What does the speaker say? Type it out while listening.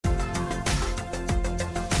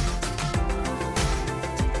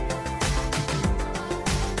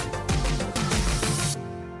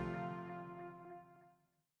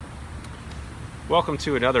Welcome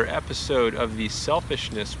to another episode of the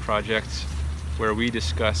Selfishness Project, where we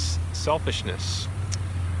discuss selfishness.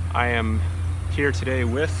 I am here today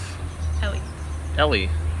with Ellie.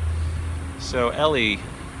 So Ellie,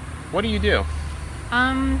 what do you do?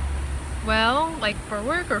 Well, like for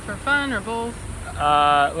work or for fun or both?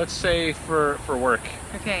 Let's say for work.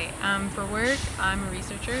 Okay, for work, I'm a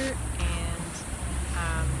researcher, and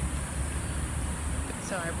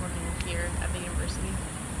so I'm working here at the university.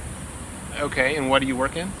 Okay, and what do you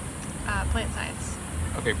work in? Plant science.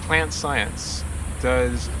 Okay, plant science.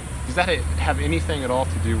 Does that have anything at all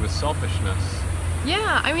to do with selfishness?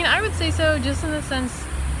 Yeah, I mean, I would say so, just in the sense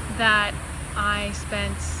that I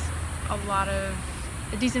spent a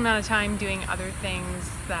decent amount of time doing other things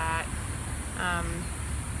that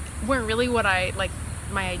weren't really what I, like,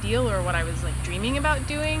 my ideal or what I was, like, dreaming about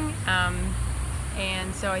doing.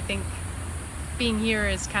 And so I think being here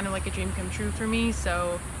is kind of like a dream come true for me,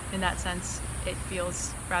 so in that sense, it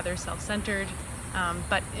feels rather self-centered,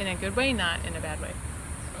 but in a good way, not in a bad way.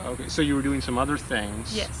 Okay, so you were doing some other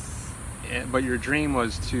things. Yes. But your dream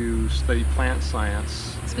was to study plant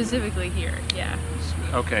science. Specifically here, yeah.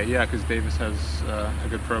 Okay, yeah, because Davis has a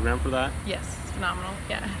good program for that. Yes, it's phenomenal,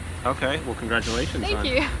 yeah. Okay, well, congratulations Thank on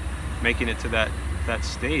you. making it to that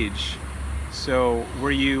stage. So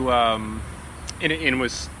were you, and it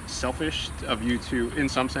was selfish of you to, in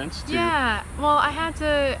some sense, to... Yeah, well, I had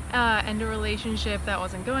to end a relationship that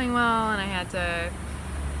wasn't going well, and I had to,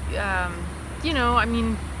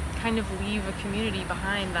 kind of leave a community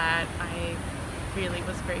behind that I really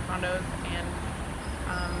was very fond of, and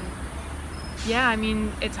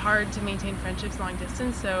it's hard to maintain friendships long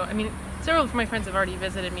distance, so, several of my friends have already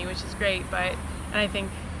visited me, which is great, and I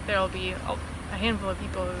think there'll be a handful of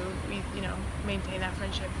people who we, maintain that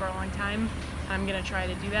friendship for a long time. I'm gonna try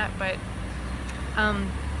to do that, but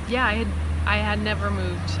I had never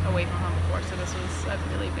moved away from home before, so this was a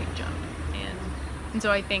really big jump, and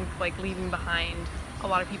so I think, like, leaving behind a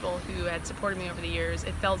lot of people who had supported me over the years,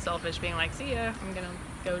 it felt selfish being like, see ya, I'm gonna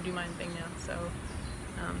go do my own thing now, so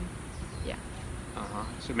yeah.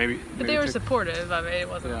 So maybe But they were supportive of it. It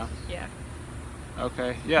wasn't. Yeah.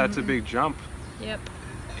 Okay. Yeah, it's a big jump. Yep.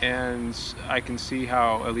 And I can see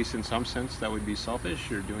how, at least in some sense, that would be selfish.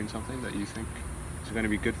 You're doing something that you think is going to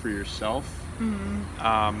be good for yourself.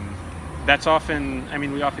 That's often,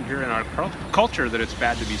 we often hear in our culture that it's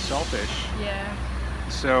bad to be selfish. Yeah.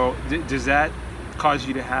 So does that cause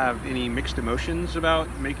you to have any mixed emotions about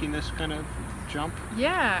making this kind of jump?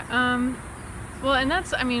 Yeah. Well, and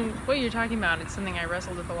that's, what you're talking about, it's something I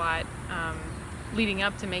wrestled with a lot leading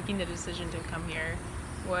up to making the decision to come here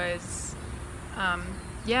was,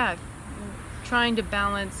 trying to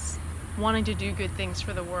balance wanting to do good things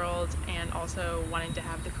for the world and also wanting to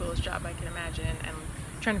have the coolest job I can imagine, and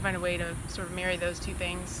trying to find a way to sort of marry those two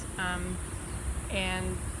things.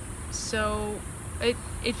 And so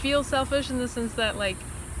it feels selfish in the sense that, like,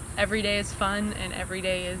 every day is fun and every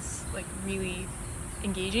day is, like, really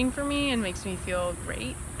engaging for me and makes me feel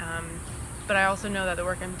great. But I also know that the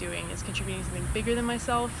work I'm doing is contributing to something bigger than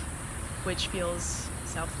myself, which feels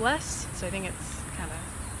selfless. So I think it's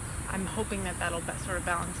I'm hoping that that'll sort of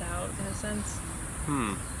balance out in a sense.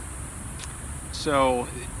 So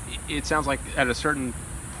it sounds like at a certain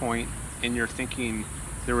point in your thinking,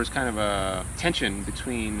 there was kind of a tension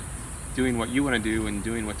between doing what you want to do and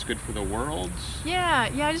doing what's good for the world. Yeah.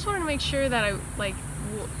 I just wanted to make sure that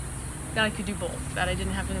that I could do both, that I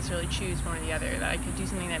didn't have to necessarily choose one or the other, that I could do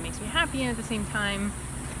something that makes me happy and at the same time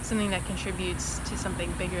something that contributes to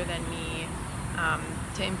something bigger than me,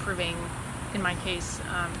 to improving, in my case,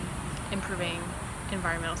 improving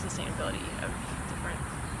environmental sustainability of different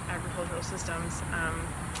agricultural systems,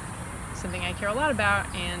 something I care a lot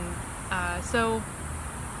about, and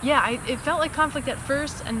it felt like conflict at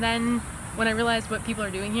first, and then when I realized what people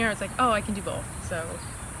are doing here, I was like, oh, I can do both. So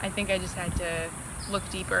I think I just had to look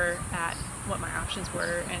deeper at what my options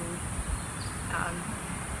were and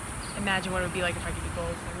imagine what it would be like if I could do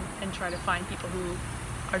both, and try to find people who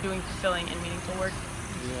are doing fulfilling and meaningful work.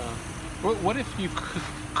 Yeah. What if you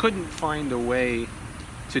couldn't find a way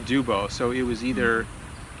to do both? So it was either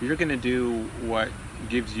you're going to do what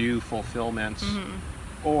gives you fulfillment,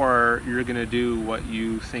 or you're going to do what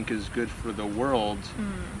you think is good for the world.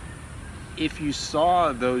 If you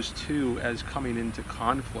saw those two as coming into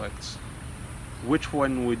conflict, which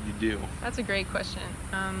one would you do? That's a great question.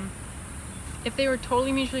 If they were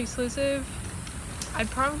totally mutually exclusive,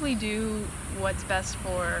 I'd probably do what's best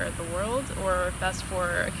for the world or best for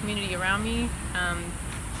a community around me,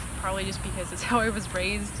 probably just because it's how I was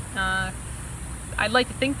raised. I'd like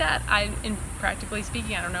to think that. Practically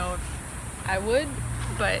speaking, I don't know if I would,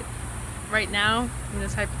 but right now, in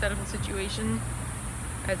this hypothetical situation,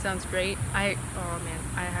 That sounds great. Oh man,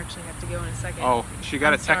 I actually have to go in a second. Oh, she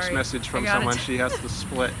got I'm a text sorry. message from I got a someone. te- She has to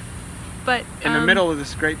split But in the middle of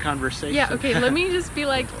this great conversation. Yeah. Okay. Let me just be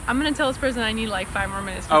like, I'm gonna tell this person I need like 5 more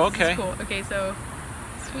minutes. Oh, This is okay. cool. Okay. So,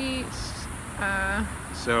 sweet.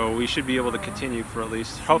 So we should be able to continue for at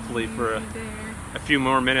least, hopefully, for a few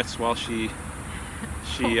more minutes while she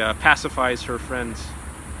pacifies her friends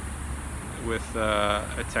with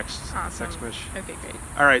a text message. Okay, great.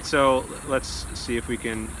 All right, so let's see if we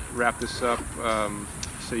can wrap this up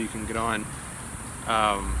so you can get on.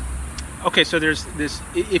 Okay, so there's this.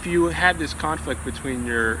 If you had this conflict between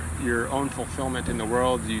your own fulfillment in the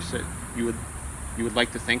world, you said you would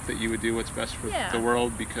like to think that you would do what's best for the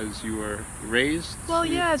world because you were raised. Well,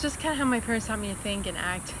 yeah, it's just kind of how my parents taught me to think and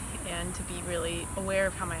act, and to be really aware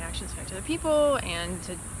of how my actions affect other people, and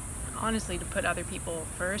to honestly to put other people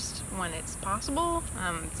first when it's possible.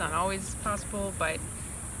 It's not always possible, but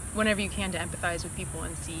whenever you can, to empathize with people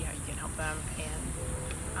and see how you can help them,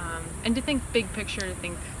 and to think big picture, to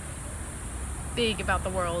think big about the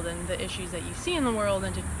world and the issues that you see in the world,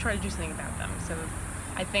 and to try to do something about them. So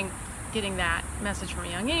I think getting that message from a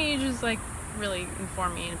young age is like really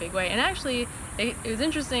informed me in a big way. And actually it was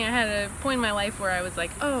interesting. I had a point in my life where I was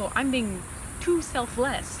like, oh, I'm being too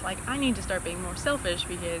selfless. Like, I need to start being more selfish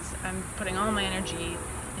because I'm putting all my energy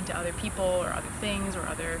into other people or other things or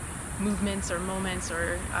other movements or moments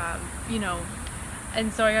or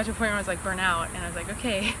and so I got to a point where I was like burnt out, and I was like,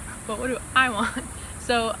 okay, but what do I want?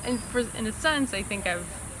 So in a sense, I think I've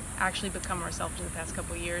actually become more selfish in the past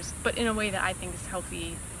couple of years, but in a way that I think is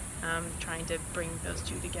healthy, trying to bring those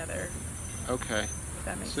two together. Okay. If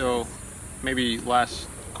that makes so sense. Maybe last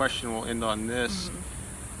question, we'll end on this.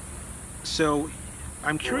 So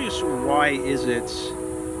I'm curious, why is it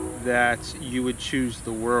that you would choose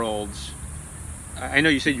the world? I know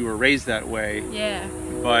you said you were raised that way. Yeah.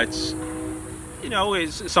 But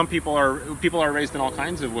some people are raised in all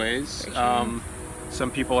kinds of ways. Some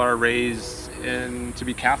people are raised to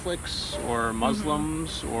be Catholics or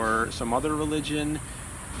Muslims or some other religion.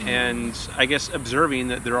 And I guess observing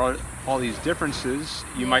that there are all these differences,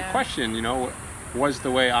 you might question, was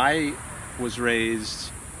the way I was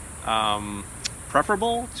raised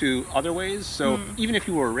preferable to other ways? So even if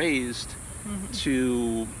you were raised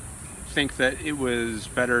to think that it was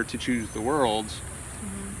better to choose the world,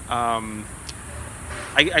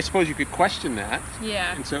 I suppose you could question that.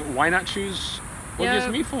 Yeah. And so why not choose what gives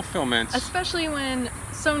me fulfillment? Especially when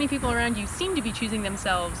so many people around you seem to be choosing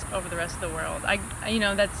themselves over the rest of the world.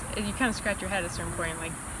 That's, you kind of scratch your head at a certain point,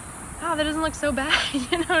 like, oh, that doesn't look so bad,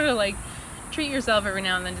 to like treat yourself every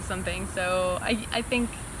now and then to something. So I think,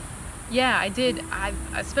 I did.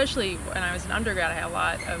 Especially when I was an undergrad, I had a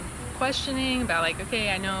lot of questioning about like,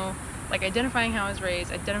 okay, I know, like identifying how I was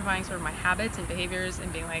raised, identifying sort of my habits and behaviors,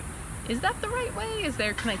 and being like, is that the right way?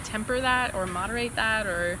 Can I temper that or moderate that,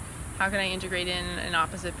 or how can I integrate in an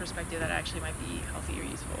opposite perspective that actually might be healthy or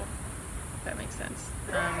useful? If that makes sense.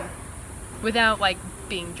 Without like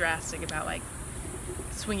being drastic about like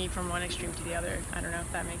swinging from one extreme to the other. I don't know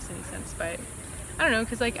if that makes any sense, but I don't know,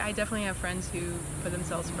 because like I definitely have friends who put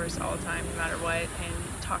themselves first all the time, no matter what,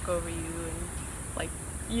 and talk over you, and like,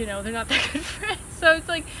 they're not that good friends. So it's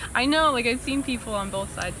like, I know, like I've seen people on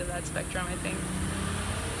both sides of that spectrum, I think.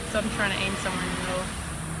 So I'm trying to aim somewhere in the middle.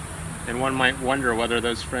 And one might wonder whether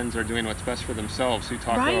those friends are doing what's best for themselves, who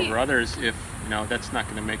talk over others, if that's not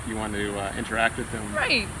going to make you want to interact with them.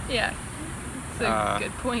 Right. Yeah. It's a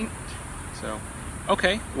good point. So,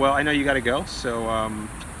 okay. Well, I know you got to go, so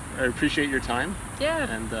I appreciate your time.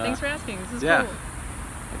 Yeah. And thanks for asking. This is cool.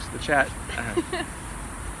 Thanks for the chat.